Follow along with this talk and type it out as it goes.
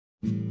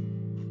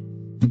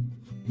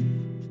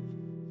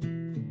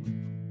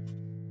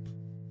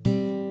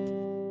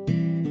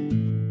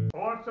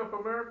What's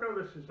up, America?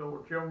 This is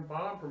old Jim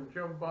Bob from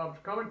Jim Bob's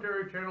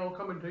Commentary Channel,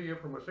 coming to you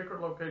from a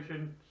secret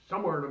location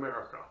somewhere in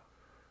America.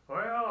 Well,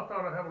 I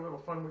thought I'd have a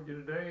little fun with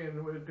you today,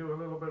 and we'd do a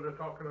little bit of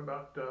talking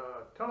about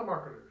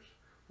telemarketers.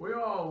 We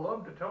all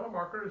love the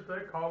telemarketers.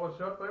 They call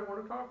us up, they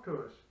want to talk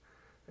to us,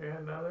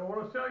 and they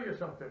want to sell you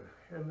something,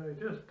 and they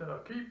just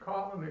keep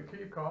calling and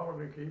keep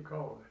calling and keep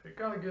calling. It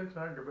kind of gets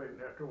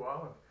aggravating after a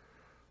while,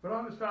 but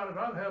I decided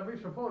I'd have me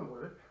some fun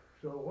with it.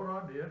 So what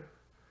I did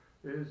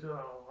is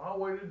I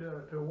waited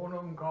till one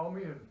of them called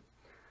me, and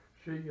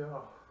she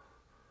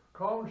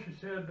called and she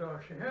said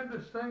she had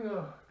this thing,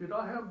 did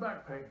I have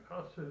back pain? I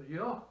said,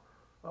 yeah,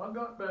 I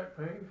got back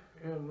pain.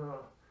 And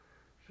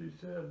she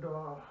said,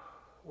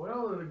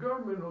 well, the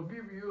government will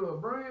give you a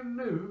brand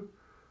new,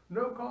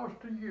 no cost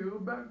to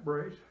you, back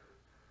brace.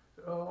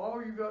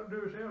 All you got to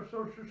do is have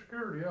Social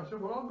Security. I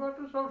said, well, I've got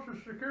the Social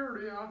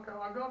Security, I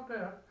got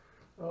that.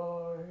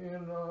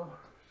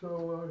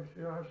 So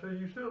I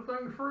said, you said the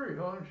thing's free,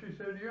 huh? And she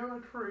said, yeah,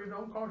 it's free,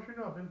 don't cost you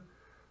nothing.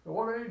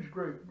 What age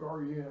group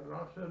are you in? And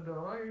I said,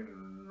 ain't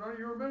none of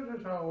your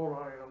business how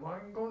old I am. I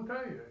ain't gonna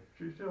tell you.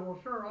 She said,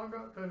 well, sir, I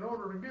got to, in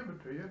order to give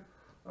it to you,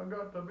 I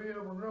got to be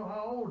able to know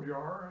how old you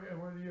are,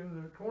 and whether you're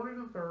in the 20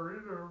 to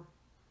 30s or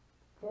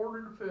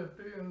 40 to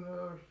 50 and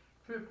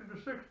 50 to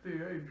 60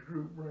 age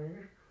group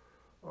range,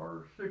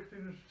 or 60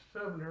 to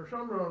 70 or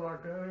something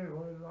like that.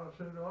 Anyway, I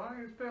said,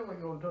 I still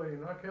ain't gonna tell you.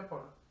 And I kept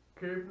on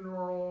keeping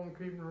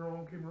her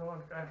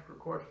on, asked her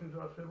questions.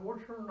 I said,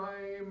 what's your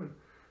name? And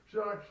she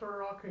said,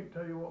 sir, I can't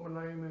tell you what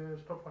my name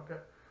is, stuff like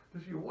that.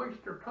 Because you waste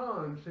your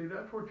time. See,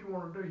 that's what you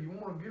want to do. You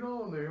want to get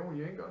on there when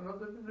you ain't got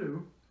nothing to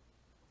do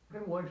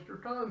and waste your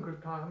time, because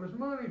time is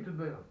money to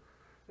them.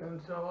 And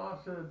so I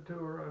said to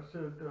her, I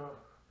said,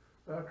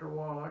 after a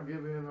while I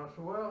give in. I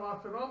said, well, I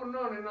said, I'm a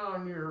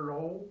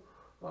 99-year-old.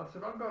 I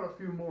said, I've got a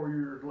few more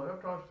years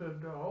left. I said,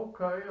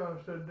 okay. I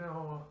said,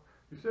 now,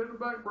 you said the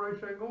back brace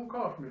ain't going to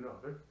cost me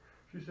nothing.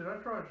 She said,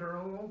 that's right, sir,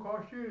 it won't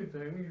cost you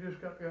anything. You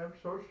just got to have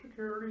Social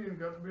Security and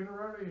got to be in the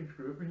right age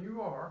group, and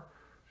you are.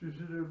 She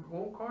said, it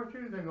won't cost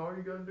you anything. All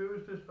you got to do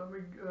is just let me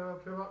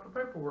fill out the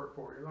paperwork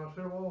for you. And I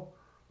said, well,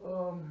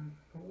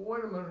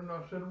 wait a minute. And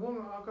I said,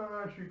 well, I've got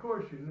to ask you a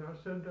question. And I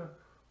said,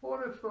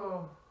 what if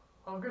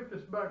I'll get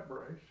this back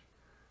brace,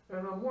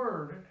 and I'm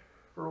wearing it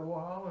for a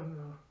while, and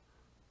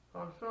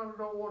I decided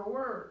I don't want to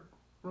wear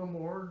it no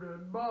more.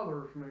 It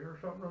bothers me or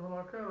something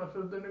like that. I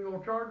said, then they're going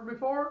to charge me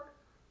for it?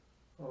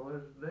 Well,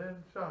 there's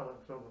dead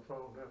silence on the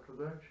phone after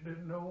that. She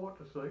didn't know what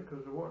to say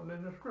because it wasn't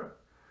in the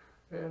script.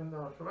 And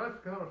so that's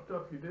the kind of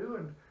stuff you do,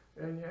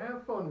 and you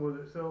have fun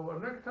with it. So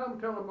next time a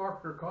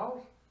telemarketer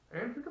calls,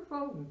 answer the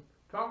phone,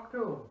 talk to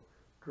them,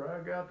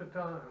 drag out the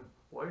time,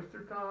 waste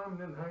their time, and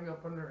then hang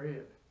up on their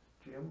head.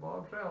 Jim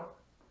Bob's out.